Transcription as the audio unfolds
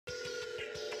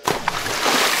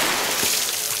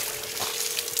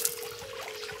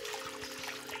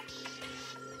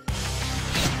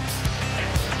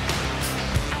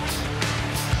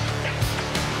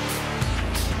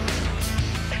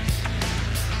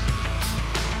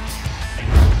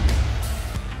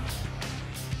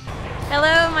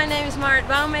my name is Marit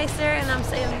Bouwmeester and I'm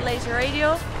sailing laser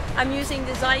radial. I'm using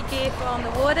the Zhik gear on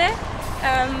the water.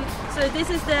 So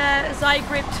this is the Zhik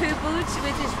Grip 2 boots,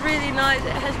 which is really nice.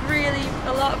 It has really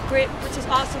a lot of grip, which is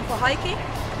awesome for hiking.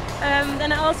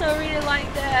 Then I also really like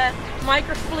the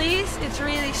micro fleece. It's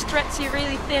really stretchy,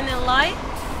 really thin and light,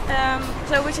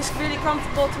 so which is really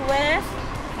comfortable to wear.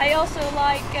 I also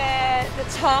like the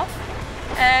top,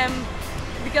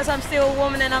 because I'm still a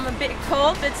woman and I'm a bit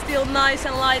cold, but still nice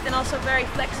and light and also very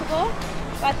flexible.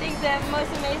 But I think the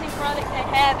most amazing product I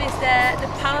have is the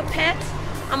power pads.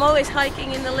 I'm always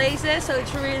hiking in the laser, so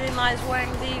it's really nice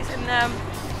wearing these and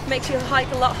makes you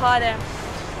hike a lot harder.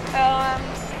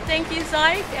 Thank you,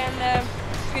 Zhik, and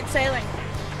good sailing.